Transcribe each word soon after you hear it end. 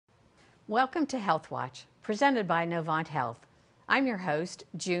Welcome to Health Watch, presented by Novant Health. I'm your host,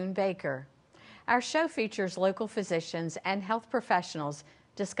 June Baker. Our show features local physicians and health professionals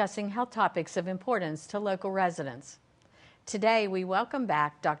discussing health topics of importance to local residents. Today, we welcome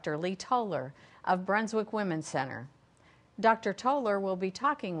back Dr. Lee Toller of Brunswick Women's Center. Dr. Toller will be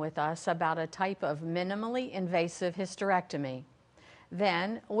talking with us about a type of minimally invasive hysterectomy.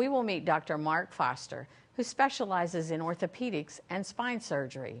 Then, we will meet Dr. Mark Foster, who specializes in orthopedics and spine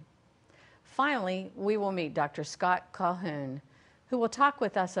surgery. Finally, we will meet Dr. Scott Calhoun, who will talk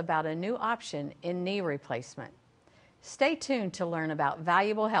with us about a new option in knee replacement. Stay tuned to learn about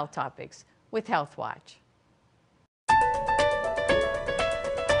valuable health topics with Health Watch.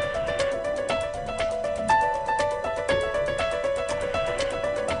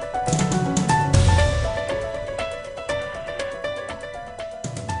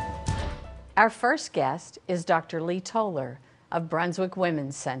 Our first guest is Dr. Lee Toller of Brunswick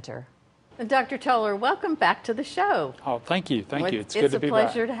Women's Center. Dr. Toller, welcome back to the show. Oh, thank you. Thank you. It's good to be back.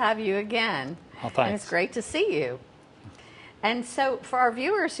 It's a pleasure to have you again. Oh, thanks. And it's great to see you. And so, for our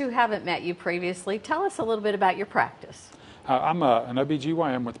viewers who haven't met you previously, tell us a little bit about your practice. I'm an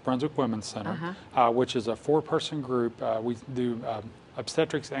OBGYN with Brunswick Women's Center, which is a four-person group. We do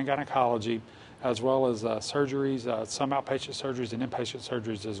obstetrics and gynecology, as well as surgeries, some outpatient surgeries and inpatient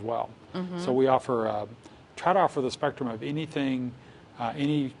surgeries as well. So we offer, try to offer the spectrum of anything,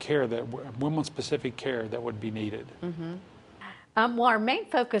 any care that, women-specific care that would be needed. Well, our main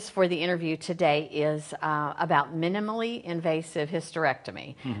focus for the interview today is about minimally invasive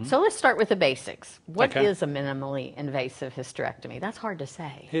hysterectomy. So let's start with the basics. What is a minimally invasive hysterectomy? That's hard to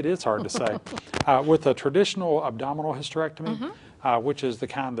say. It is hard to say. With a traditional abdominal hysterectomy, which is the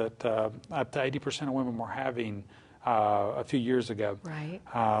kind that up to 80% of women were having a few years ago. Right.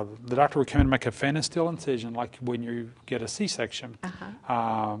 The doctor would come in and make a phalansteal incision, like when you get a C-section.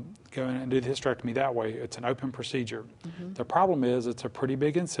 Go in and do the hysterectomy that way. It's an open procedure. The problem is it's a pretty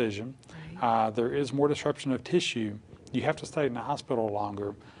big incision. There is more disruption of tissue. You have to stay in the hospital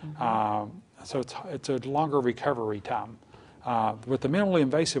longer. So it's a longer recovery time. With the minimally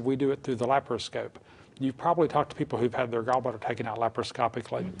invasive, we do it through the laparoscope. You've probably talked to people who've had their gallbladder taken out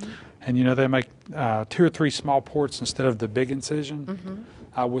laparoscopically. And you know, they make 2 or 3 small ports instead of the big incision.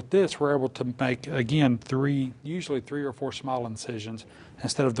 With this, we're able to make, again, usually 3 or 4 small incisions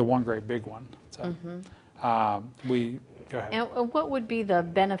instead of the one great big one. So go ahead. And what would be the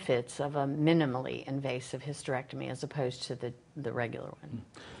benefits of a minimally invasive hysterectomy as opposed to the regular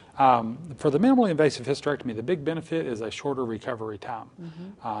one? For the minimally invasive hysterectomy, the big benefit is a shorter recovery time.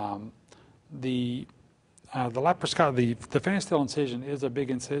 The laparoscopic, the phalansteal incision is a big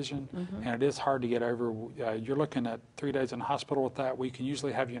incision, and it is hard to get over. You're looking at 3 days in the hospital with that. We can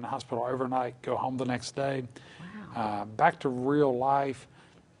usually have you in the hospital overnight, go home the next day. Wow. Back to real life,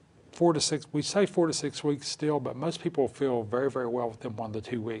 4 to 6, we say 4 to 6 weeks still, but most people feel very, very well within 1 to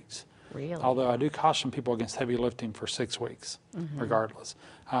 2 weeks. Really? Although I do caution people against heavy lifting for 6 weeks, regardless.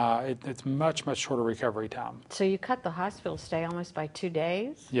 It's much, much shorter recovery time. So you cut the hospital stay almost by 2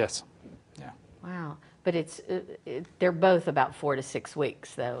 days? Yes. Yeah. Wow. But they're both about 4 to 6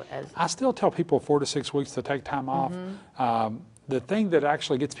 weeks, though. I still tell people 4 to 6 weeks to take time off. The thing that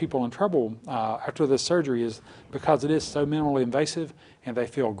actually gets people in trouble after this surgery is because it is so minimally invasive and they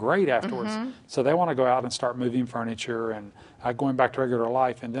feel great afterwards. So they want to go out and start moving furniture and going back to regular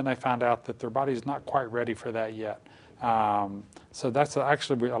life, and then they find out that their body's not quite ready for that yet. So that's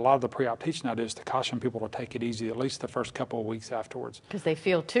actually a lot of the pre-op teaching I do is to caution people to take it easy at least the first couple of weeks afterwards. Because they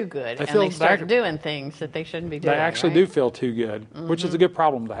feel too good and they start doing things that they shouldn't be doing. They actually do feel too good, which is a good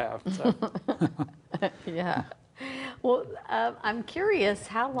problem to have. So. Yeah. Well, I'm curious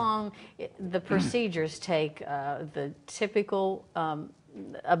how long the procedures take, the typical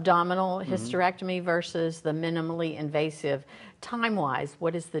abdominal hysterectomy versus the minimally invasive. Time-wise,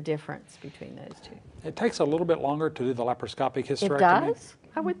 what is the difference between those two? It takes a little bit longer to do the laparoscopic hysterectomy. It does?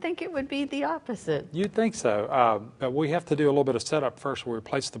 I would think it would be the opposite. You'd think so, but we have to do a little bit of setup first where we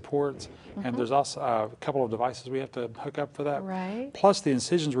place the ports, and there's also a couple of devices we have to hook up for that. Right. Plus the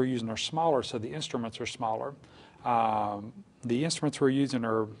incisions we're using are smaller, so the instruments are smaller. The instruments we're using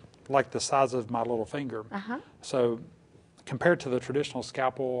are like the size of my little finger. So compared to the traditional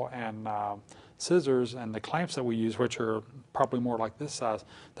scalpel and scissors and the clamps that we use, which are probably more like this size,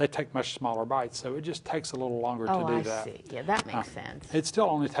 they take much smaller bites. So it just takes a little longer to do that. Oh, I see. Yeah, that makes sense. It still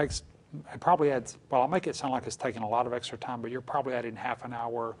only takes, it probably adds, well, I'll make it sound like it's taking a lot of extra time, but you're probably adding half an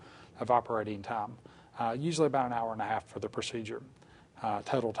hour of operating time. Usually about an hour and a half for the procedure,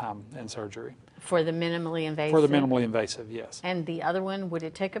 total time in surgery. For the minimally invasive? For the minimally invasive, yes. And the other one, would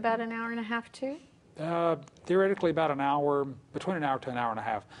it take about an hour and a half too? Theoretically about an hour, between an hour to an hour and a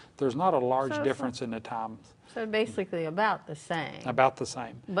half. There's not a large So- difference in the time. So basically about the same, About the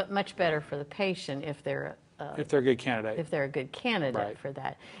same, but much better for the patient if they're if they're a good candidate. if they're a good candidate Right. for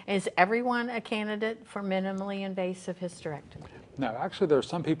that. Is everyone a candidate for minimally invasive hysterectomy? No, actually there are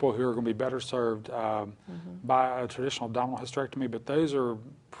some people who are going to be better served by a traditional abdominal hysterectomy, but those are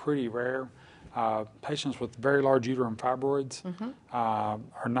pretty rare. Patients with very large uterine fibroids are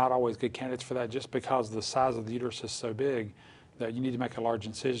not always good candidates for that, just because the size of the uterus is so big that you need to make a large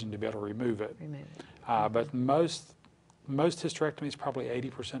incision to be able to remove it. But most hysterectomies, probably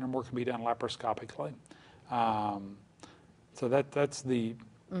 80% or more, can be done laparoscopically. So that's the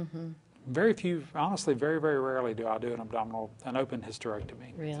very few, honestly, very, very rarely do I do an open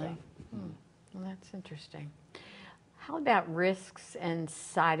hysterectomy. Really? So, Well, that's interesting. How about risks and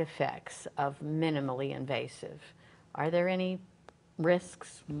side effects of minimally invasive? Are there any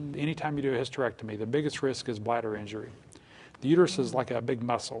risks? anytime you do a hysterectomy, the biggest risk is bladder injury. The uterus is like a big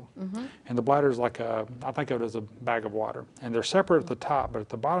muscle, and the bladder is like I think of it as a bag of water. And they're separate at the top, but at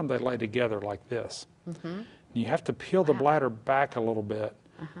the bottom they lay together like this. You have to peel the bladder back a little bit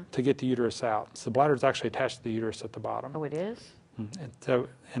to get the uterus out. So the bladder is actually attached to the uterus at the bottom. Oh, it is? And so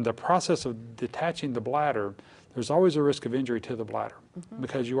in the process of detaching the bladder, there's always a risk of injury to the bladder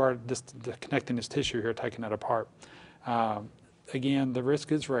because you are disconnecting this tissue here, taking it apart. Again, the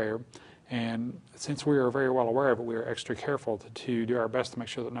risk is rare, and since we are very well aware of it, we are extra careful to do our best to make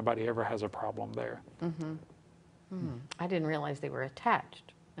sure that nobody ever has a problem there. I didn't realize they were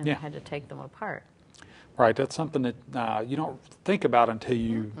attached and Yeah. I had to take them apart. Right, that's something that you don't think about until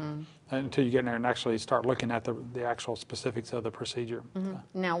you get in there and actually start looking at the actual specifics of the procedure.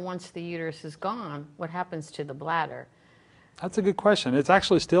 Now, once the uterus is gone, what happens to the bladder? That's a good question. It's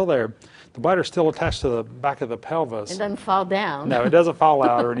actually still there. The bladder is still attached to the back of the pelvis. It doesn't fall down. No, it doesn't fall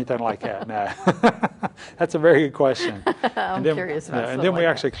out or anything like that. No, that's a very good question. I'm curious about and something then we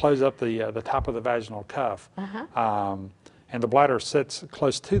like actually close up the top of the vaginal cuff, and the bladder sits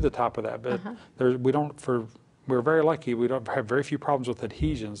close to the top of that. But we're very lucky. We don't have very few problems with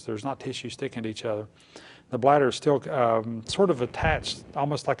adhesions. There's not tissue sticking to each other. The bladder is still sort of attached,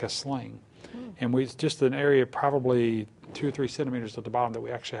 almost like a sling, and it's just an area probably 2 or 3 centimeters at the bottom that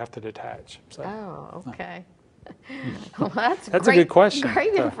we actually have to detach. So. Oh, okay. Well, that's a great, good question.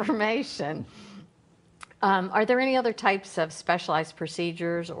 Great information. Are there any other types of specialized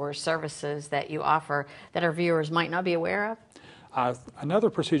procedures or services that you offer that our viewers might not be aware of? Another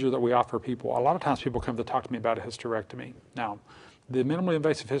procedure that we offer people, a lot of times people come to talk to me about a hysterectomy. Now, the minimally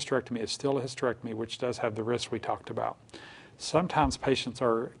invasive hysterectomy is still a hysterectomy, which does have the risks we talked about. Sometimes patients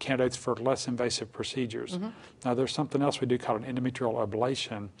are candidates for less invasive procedures. Now, there's something else we do called an endometrial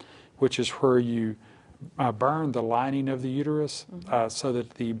ablation, which is where you burn the lining of the uterus so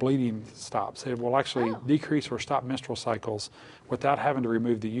that the bleeding stops. It will actually decrease or stop menstrual cycles without having to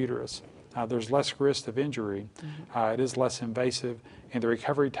remove the uterus. There's less risk of injury. It is less invasive, and the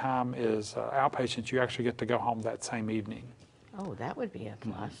recovery time is outpatient. You actually get to go home that same evening. Oh, that would be a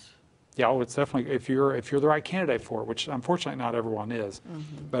plus. Yeah, it's definitely, if you're the right candidate for it, which unfortunately not everyone is,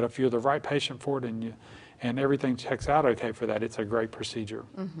 but if you're the right patient for it and everything checks out okay for that, it's a great procedure.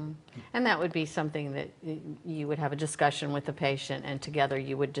 And that would be something that you would have a discussion with the patient, and together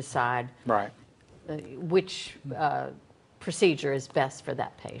you would decide which procedure is best for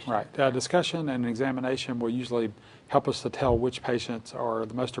that patient. Right. Discussion and examination will usually help us to tell which patients are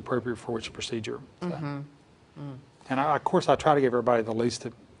the most appropriate for which procedure. So. And of course, I try to give everybody the least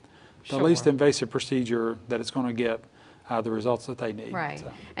invasive procedure that it's going to get the results that they need. Right.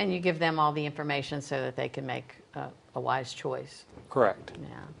 So. And you give them all the information so that they can make a wise choice. Correct. Yeah.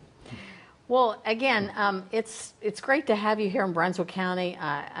 Well, again, it's great to have you here in Brunswick County.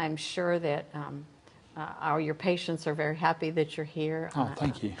 I'm sure that your patients are very happy that you're here. Oh,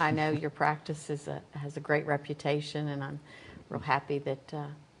 thank you. I know your practice has a great reputation, and I'm real happy that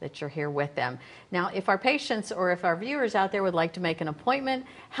you're here with them. Now, if our patients or if our viewers out there would like to make an appointment,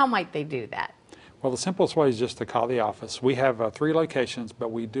 how might they do that? Well, the simplest way is just to call the office. We have 3 locations,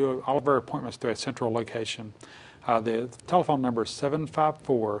 but we do all of our appointments through a central location. The telephone number is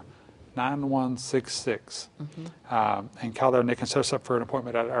 754-9166. And call there, and they can set us up for an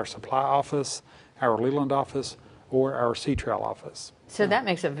appointment at our supply office, our Leland office, or our C-Trail office. So that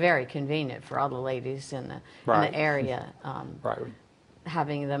makes it very convenient for all the ladies in the area. Right.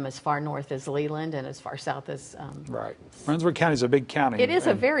 Having them as far north as Leland and as far south as... Right. Brunswick County is a big county. It is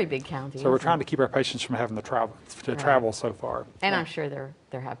a very big county. So we're trying to keep our patients from having to travel so far. And I'm sure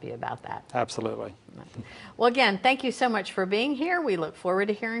they're happy about that. Absolutely. Well, again, thank you so much for being here. We look forward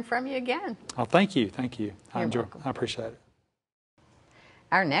to hearing from you again. Oh, thank you. Thank you. You're welcome. I appreciate it.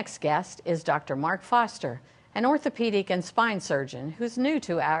 Our next guest is Dr. Mark Foster, an orthopedic and spine surgeon who's new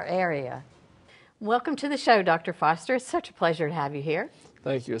to our area. Welcome to the show, Dr. Foster. It's such a pleasure to have you here.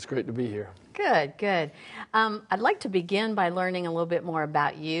 Thank you. It's great to be here. Good, good. I'd like to begin by learning a little bit more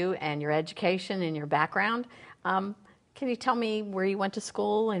about you and your education and your background. Can you tell me where you went to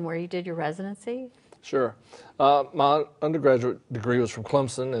school and where you did your residency? Sure. My undergraduate degree was from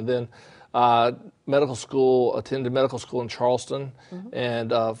Clemson, and then attended medical school in Charleston,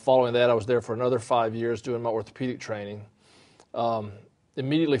 and following that I was there for another 5 years doing my orthopedic training.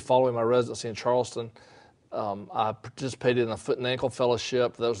 Immediately following my residency in Charleston, I participated in a foot and ankle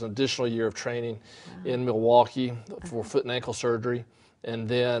fellowship. That was an additional year of training in Milwaukee for foot and ankle surgery. And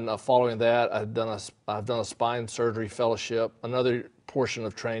then following that, I've done a spine surgery fellowship, another portion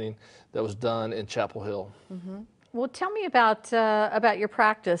of training that was done in Chapel Hill. Well, tell me about your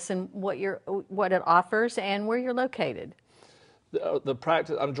practice and what it offers and where you're located. The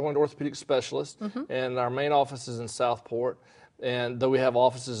practice, I'm joint orthopedic specialist, and our main office is in Southport. And though we have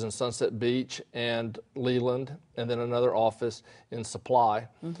offices in Sunset Beach and Leland, and then another office in Supply,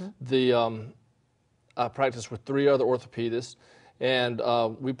 I practice with 3 other orthopedists, and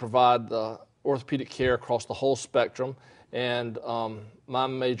we provide orthopedic care across the whole spectrum. And my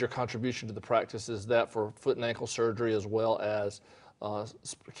major contribution to the practice is that for foot and ankle surgery, as well as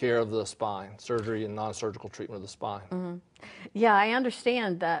care of the spine, surgery and non-surgical treatment of the spine. Yeah, I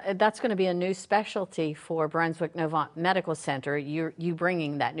understand that that's going to be a new specialty for Brunswick Novant Medical Center. You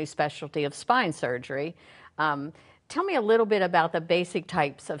bringing that new specialty of spine surgery. Tell me a little bit about the basic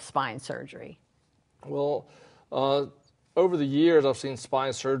types of spine surgery. Well, over the years, I've seen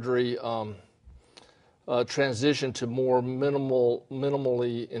spine surgery transition to more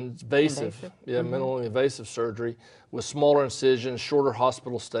minimally invasive. Minimally invasive surgery with smaller incisions, shorter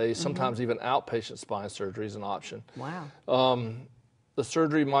hospital stays, sometimes even outpatient spine surgery is an option. Wow. The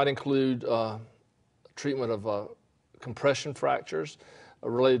surgery might include treatment of compression fractures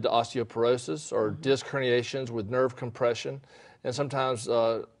related to osteoporosis or disc herniations with nerve compression, and sometimes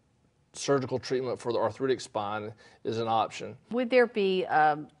surgical treatment for the arthritic spine is an option. Would there be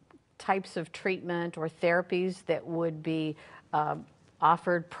types of treatment or therapies that would be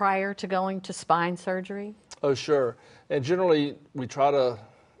offered prior to going to spine surgery? Oh, sure. And generally, we try to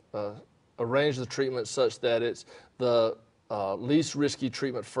arrange the treatment such that it's the least risky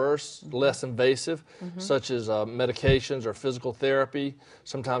treatment first, less invasive, such as medications or physical therapy,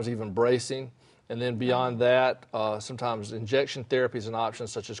 sometimes even bracing. And then beyond that, sometimes injection therapy is an option,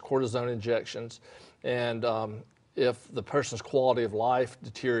 such as cortisone injections. And if the person's quality of life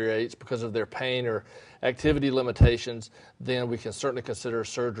deteriorates because of their pain or activity limitations, then we can certainly consider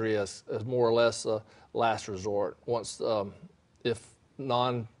surgery as more or less a last resort once if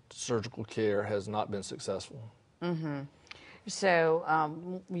non-surgical care has not been successful.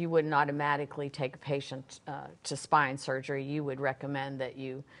 So you wouldn't automatically take a patient to spine surgery. You would recommend that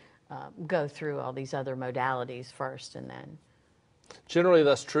you go through all these other modalities first and then? Generally,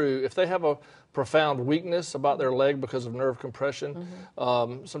 that's true. If they have a profound weakness about their leg because of nerve compression,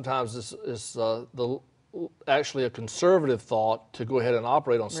 sometimes this is actually a conservative thought to go ahead and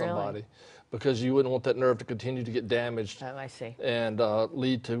operate on somebody, because you wouldn't want that nerve to continue to get damaged and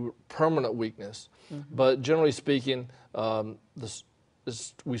lead to permanent weakness. But generally speaking,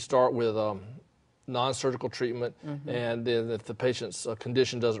 we start with non-surgical treatment, and then if the patient's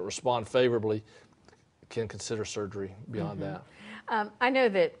condition doesn't respond favorably, can consider surgery beyond that. I know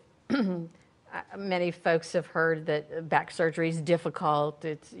that many folks have heard that back surgery is difficult.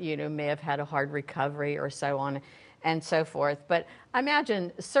 It's, may have had a hard recovery or so on and so forth. But I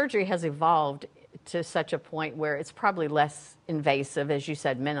imagine surgery has evolved to such a point where it's probably less invasive, as you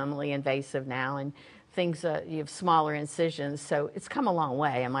said, minimally invasive now, and things, you have smaller incisions. So it's come a long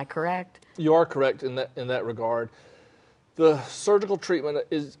way. Am I correct? You are correct in that regard. The surgical treatment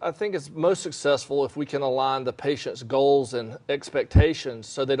I think it's most successful if we can align the patient's goals and expectations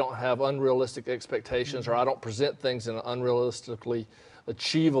so they don't have unrealistic expectations, or I don't present things in an unrealistically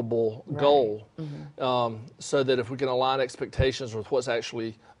achievable goal. So that if we can align expectations with what's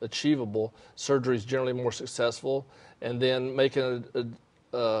actually achievable, surgery is generally more successful. And then making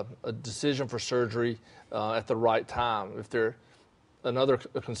a decision for surgery at the right time. Another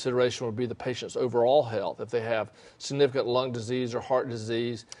consideration would be the patient's overall health. If they have significant lung disease or heart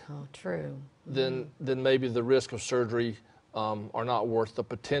disease, then maybe the risk of surgery are not worth the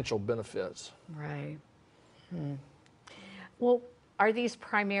potential benefits. Right. Well, are these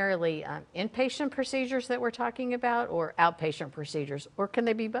primarily inpatient procedures that we're talking about, or outpatient procedures, or can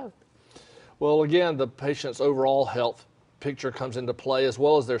they be both? Well, again, the patient's overall health picture comes into play, as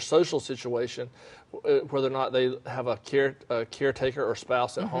well as their social situation, whether or not they have a caretaker or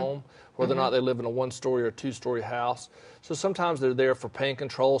spouse at home, whether or not they live in a one-story or two-story house. So sometimes they're there for pain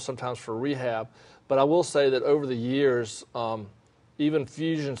control, sometimes for rehab. But I will say that over the years, even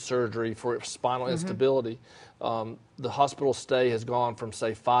fusion surgery for spinal instability, the hospital stay has gone from,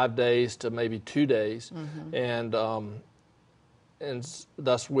 say, 5 days to maybe 2 days, and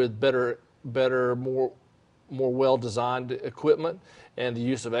thus with better, more well-designed equipment and the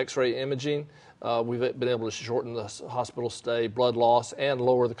use of X-ray imaging, we've been able to shorten the hospital stay, blood loss, and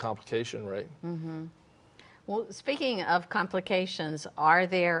lower the complication rate. Well, speaking of complications, are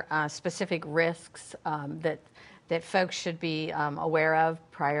there specific risks that folks should be aware of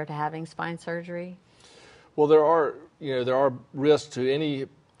prior to having spine surgery? Well, there are risks to any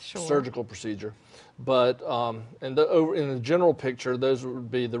surgical procedure, but in the general picture, those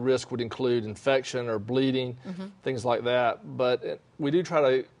would be, the risk would include infection or bleeding, things like that. But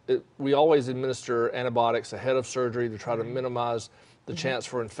we always administer antibiotics ahead of surgery to try to minimize the chance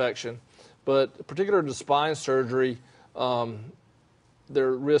for infection. But particular to spine surgery,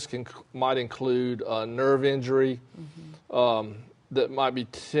 their risk might include nerve injury that might be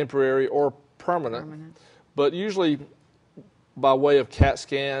temporary or permanent. But usually, by way of CAT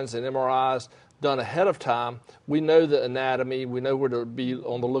scans and MRIs done ahead of time, we know the anatomy, we know where to be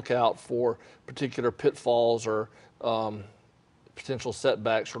on the lookout for particular pitfalls or potential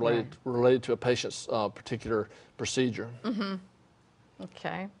setbacks related to a patient's particular procedure.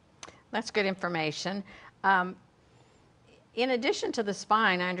 Okay, that's good information. In addition to the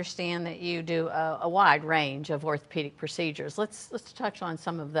spine, I understand that you do a wide range of orthopedic procedures. Let's touch on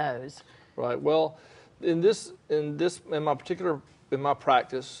some of those. Right. Well, in my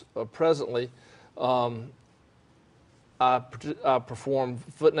practice presently, I perform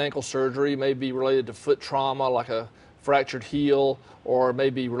foot and ankle surgery, may be related to foot trauma like a fractured heel, or may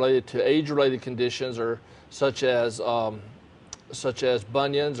be related to age-related conditions, or such as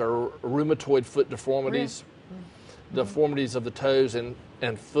bunions or rheumatoid foot deformities, deformities of the toes and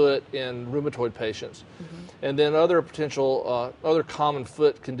foot in rheumatoid patients. And then other potential, other common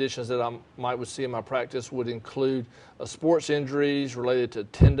foot conditions that I would see in my practice would include sports injuries related to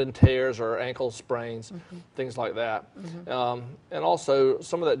tendon tears or ankle sprains, things like that. And also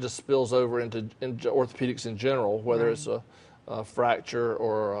some of that just spills over into orthopedics in general, whether it's a fracture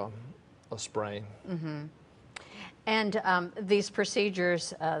or a sprain. And these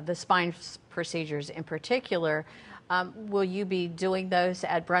procedures, the spine procedures in particular, will you be doing those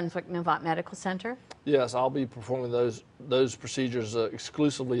at Brunswick Novant Medical Center? Yes, I'll be performing those procedures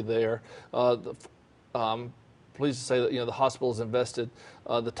exclusively there. Pleased to say that the hospital has invested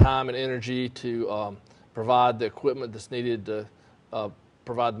the time and energy to provide the equipment that's needed to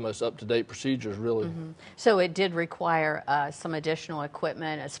provide the most up-to-date procedures, really. So it did require some additional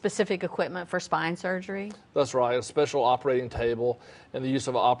equipment, specific equipment for spine surgery? That's right, a special operating table and the use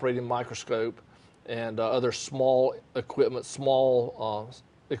of an operating microscope and other small equipment,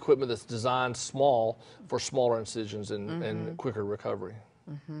 equipment that's designed small for smaller incisions and quicker recovery.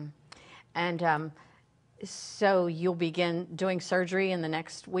 And so you'll begin doing surgery in the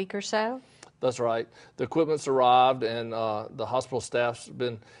next week or so? That's right. The equipment's arrived, and the hospital staff's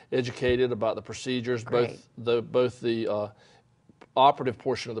been educated about the procedures, both the operative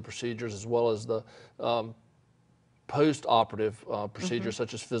portion of the procedures as well as the post-operative procedures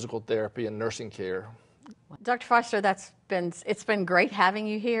such as physical therapy and nursing care. Dr. Foster, it's been great having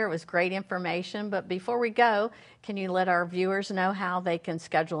you here. It was great information. But before we go, can you let our viewers know how they can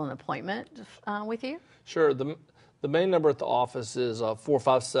schedule an appointment with you? Sure. The main number at the office is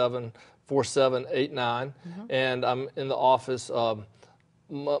 457-4789, and I'm in the office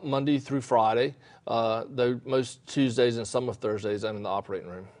Monday through Friday, though most Tuesdays and some of Thursdays I'm in the operating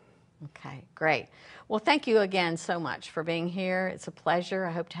room. Okay, great. Well, thank you again so much for being here. It's a pleasure.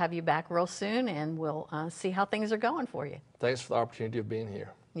 I hope to have you back real soon, and we'll see how things are going for you. Thanks for the opportunity of being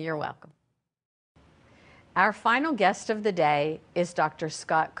here. You're welcome. Our final guest of the day is Dr.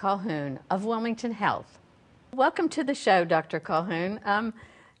 Scott Colquhoun of Wilmington Health. Welcome to the show, Dr. Colquhoun.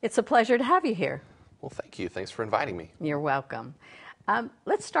 It's a pleasure to have you here. Well, thank you. Thanks for inviting me. You're welcome.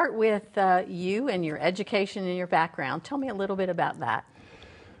 Let's start with you and your education and your background. Tell me a little bit about that.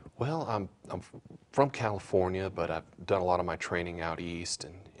 Well, I'm from California, but I've done a lot of my training out east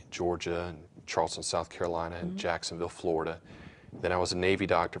in Georgia and Charleston, South Carolina, and Jacksonville, Florida. Then I was a Navy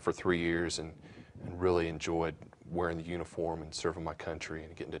doctor for 3 years and really enjoyed wearing the uniform and serving my country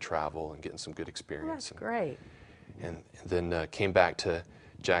and getting to travel and getting some good experience. That's great. And then came back to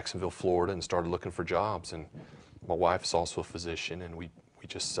Jacksonville, Florida, and started looking for jobs. And my wife's also a physician, and we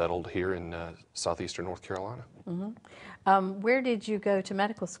just settled here in southeastern North Carolina Where did you go to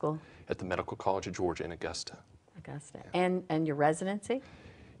medical school? at the Medical College of Georgia in Augusta, Augusta. And your residency?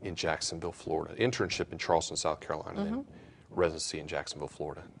 in Jacksonville, Florida. Internship in Charleston, South Carolina, and residency in Jacksonville,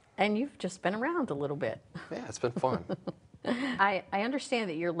 Florida. And you've just been around a little bit. Yeah, it's been fun. I understand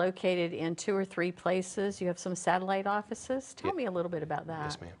that you're located in 2 or 3 places. You have some satellite offices. Tell me a little bit about that.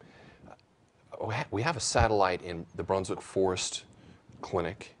 Yes, ma'am. We have a satellite in the Brunswick Forest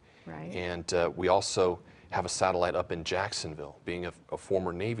Clinic, Right. and we also have a satellite up in Jacksonville. Being a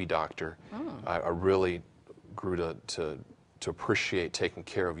former Navy doctor, I really grew to appreciate taking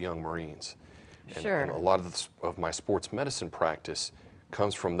care of young Marines. And, Sure. and a lot of my sports medicine practice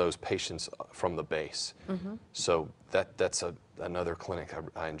comes from those patients from the base. So that's another clinic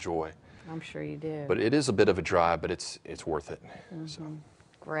I enjoy. I'm sure you do. But it is a bit of a drive, but it's worth it. So.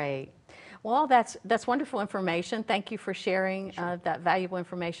 Great. Well, that's wonderful information. Thank you for sharing that valuable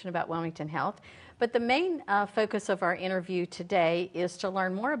information about Wilmington Health. But the main focus of our interview today is to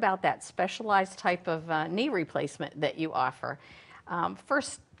learn more about that specialized type of knee replacement that you offer.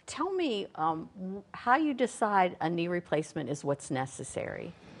 First, tell me how you decide a knee replacement is what's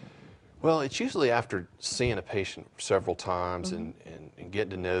necessary. Well, it's usually after seeing a patient several times and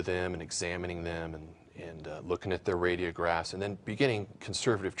getting to know them and examining them and looking at their radiographs and then beginning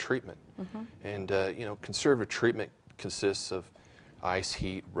conservative treatment. And, conservative treatment consists of ice,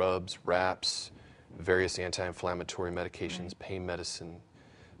 heat, rubs, wraps, various anti-inflammatory medications, pain medicine,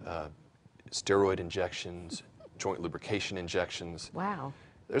 steroid injections, joint lubrication injections. Wow.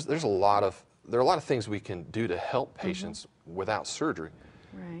 There are a lot of things we can do to help patients without surgery.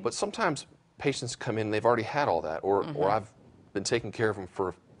 Right. But sometimes patients come in, they've already had all that, or I've been taking care of them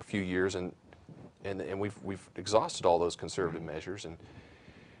for a few years, and we've exhausted all those conservative measures,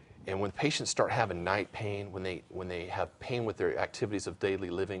 and when patients start having night pain, when they have pain with their activities of daily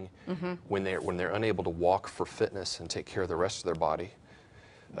living, when they're unable to walk for fitness and take care of the rest of their body,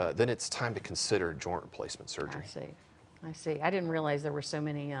 then it's time to consider joint replacement surgery. I see. I didn't realize there were so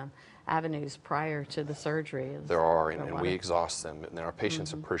many avenues prior to the surgery. There are, and we exhaust them, and our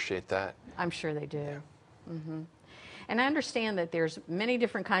patients appreciate that. I'm sure they do. And I understand that there's many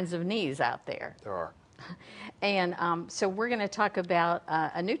different kinds of knees out there. There are. And so we're going to talk about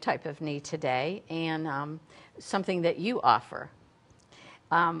a new type of knee today and something that you offer.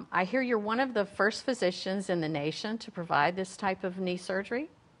 I hear you're one of the first physicians in the nation to provide this type of knee surgery.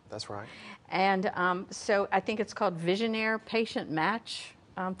 That's right. And so I think it's called Visionaire Patient Match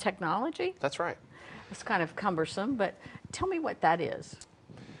technology. That's right. It's kind of cumbersome, but tell me what that is.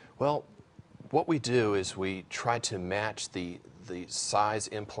 Well, what we do is we try to match the size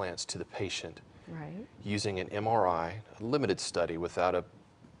implants to the patient Right. using an MRI, a limited study without a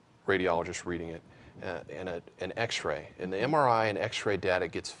radiologist reading it, and an X-ray. And the MRI and X-ray data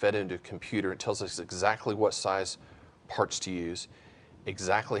gets fed into a computer. It tells us exactly what size parts to use,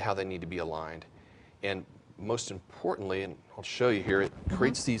 exactly how they need to be aligned, and most importantly, and I'll show you here, it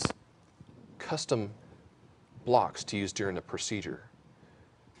creates these custom blocks to use during the procedure.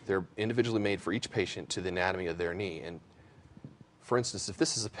 They're individually made for each patient to the anatomy of their knee. And for instance, if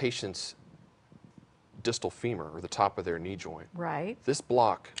this is a patient's distal femur, or the top of their knee joint, Right. this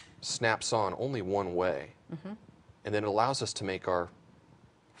block snaps on only one way, and then it allows us to make our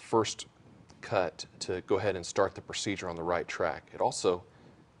first cut to go ahead and start the procedure on the right track. It also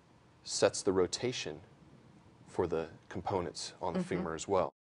sets the rotation for the components on the femur as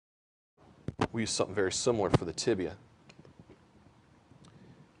well. We use something very similar for the tibia.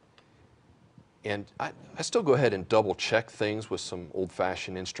 And I still go ahead and double check things with some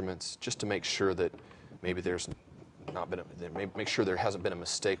old-fashioned instruments just to make sure that maybe there's not been make sure there hasn't been a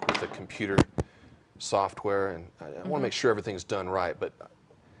mistake with the computer software, and I want to make sure everything's done right. But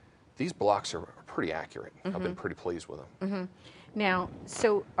these blocks are pretty accurate. I've been pretty pleased with them. Now,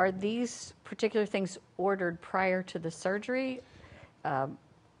 so are these particular things ordered prior to the surgery?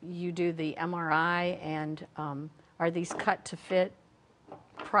 You do the MRI, and are these cut to fit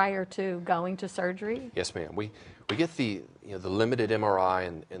prior to going to surgery? Yes, ma'am. We get the limited MRI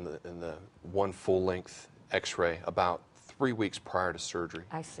and the one full-length X-ray about 3 weeks prior to surgery.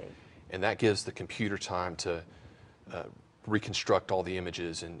 I see. And that gives the computer time to reconstruct all the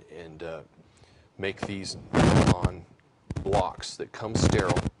images and make these on blocks that come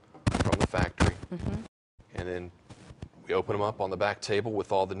sterile from the factory. And then we open them up on the back table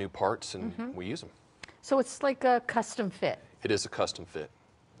with all the new parts, and we use them. So it's like a custom fit. It is a custom fit.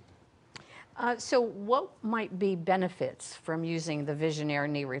 So what might be benefits from using the Visionaire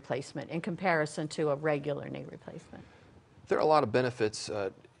knee replacement in comparison to a regular knee replacement? There are a lot of benefits.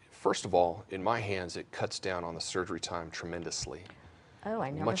 First of all, in my hands, it cuts down on the surgery time tremendously. Oh,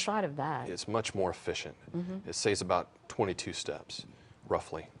 I never much, thought of that. It's much more efficient. It saves about 22 steps,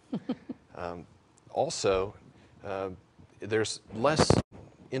 roughly. Also, there's less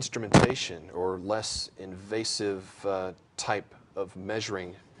instrumentation or less invasive type of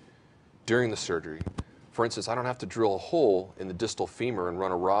measuring during the surgery. For instance, I don't have to drill a hole in the distal femur and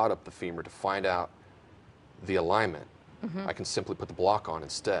run a rod up the femur to find out the alignment. I can simply put the block on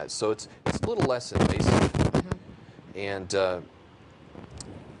instead. So it's a little less invasive. And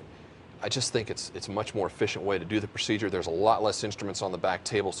I just think it's a much more efficient way to do the procedure. There's a lot less instruments on the back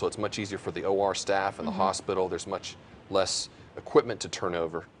table, so it's much easier for the OR staff and the hospital. There's much less equipment to turn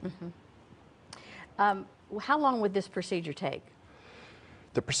over. How long would this procedure take?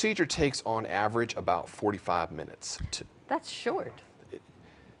 The procedure takes, on average, about 45 minutes. That's short.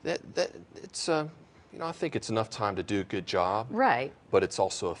 It's you know, I think it's enough time to do a good job. Right. But it's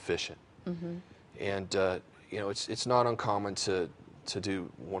also efficient. And you know, it's not uncommon to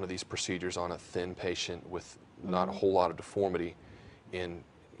do one of these procedures on a thin patient with not a whole lot of deformity in,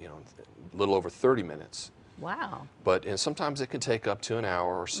 you know, a little over 30 minutes. Wow. And sometimes it can take up to an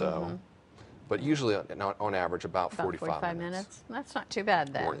hour or so. But usually, on average, about 45 minutes. That's not too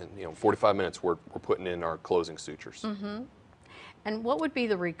bad then. Or, you know, 45 minutes we're putting in our closing sutures. And what would be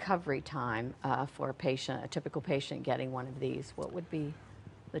the recovery time for a typical patient getting one of these? What would be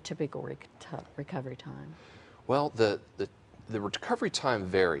the typical recovery time? Well, the recovery time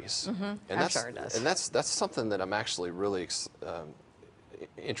varies, and I'm sure it does. And that's something that I'm actually really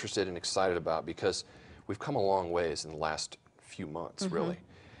interested and excited about, because we've come a long ways in the last few months. Really,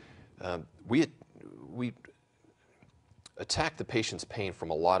 we attack the patient's pain from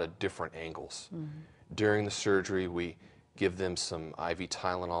a lot of different angles. During the surgery, we give them some IV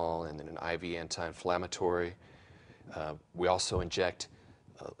Tylenol and then an IV anti-inflammatory. We also inject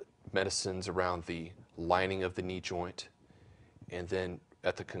medicines around the lining of the knee joint. And then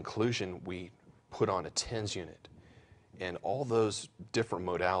at the conclusion, we put on a TENS unit. And all those different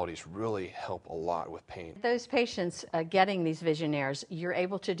modalities really help a lot with pain. Those patients getting these Visionaires, you're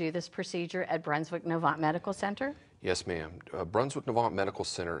able to do this procedure at Brunswick Novant Medical Center? Yes, ma'am. Brunswick Novant Medical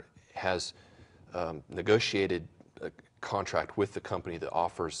Center has negotiated a contract with the company that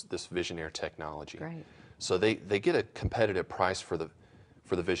offers this Visionaire technology. Great. So they get a competitive price for the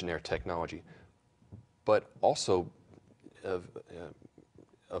Visionaire technology. But also of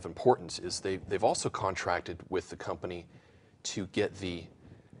importance is they've also contracted with the company to get the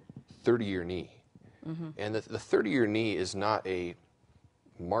 30-year knee. And the 30-year knee is not a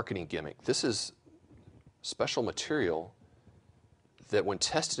marketing gimmick. This is special material that, when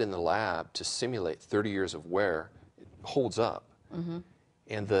tested in the lab to simulate 30 years of wear, holds up.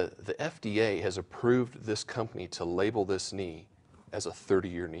 And the FDA has approved this company to label this knee as a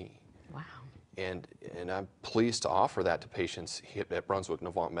 30-year knee. Wow. And I'm pleased to offer that to patients at Brunswick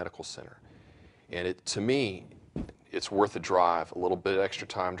Novant Medical Center. And to me, it's worth a drive, a little bit extra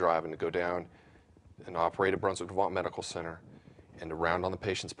time driving to go down and operate at Brunswick Novant Medical Center and to round on the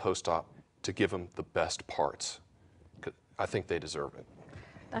patient's post-op to give them the best parts. 'Cause I think they deserve it.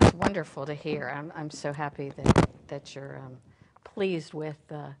 That's wonderful to hear. I'm so happy that you're pleased with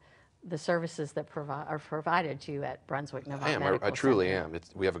the services that are provided to you at Brunswick Novant Medical Center. I truly am.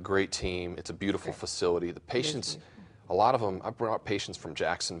 We have a great team. It's a beautiful facility. The patients, a lot of them, I've brought patients from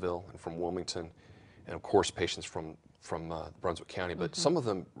Jacksonville and from Wilmington, and of course patients from Brunswick County, but some of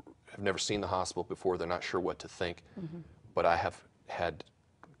them have never seen the hospital before. They're not sure what to think, but I have had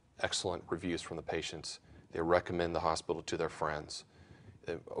excellent reviews from the patients. They recommend the hospital to their friends.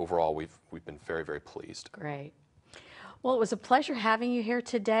 Overall, we've been very, very pleased. Great. Well, it was a pleasure having you here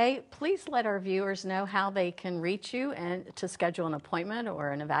today. Please let our viewers know how they can reach you and to schedule an appointment or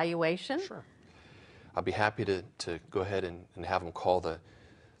an evaluation. Sure. I'll be happy to go ahead and have them call the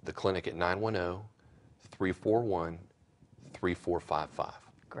clinic at 910-341-3455.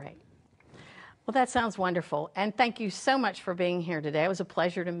 Great. Well, that sounds wonderful. And thank you so much for being here today. It was a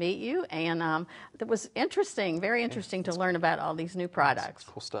pleasure to meet you. And it was interesting, very interesting to learn about all these new products. It's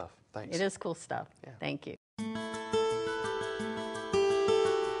cool stuff. Thanks. It is cool stuff. Yeah. Thank you.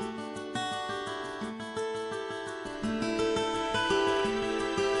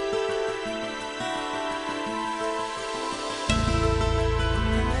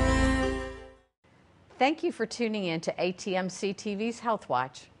 Thank you for tuning in to ATMC TV's Health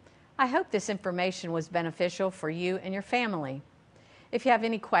Watch. I hope this information was beneficial for you and your family. If you have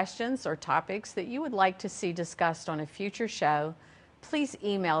any questions or topics that you would like to see discussed on a future show, please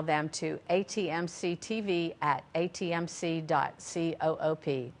email them to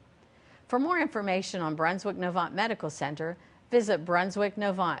atmctv@atmc.coop. For more information on Brunswick Novant Medical Center, visit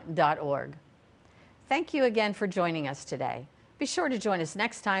brunswicknovant.org. Thank you again for joining us today. Be sure to join us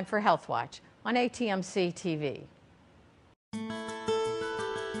next time for Health Watch on ATMC TV.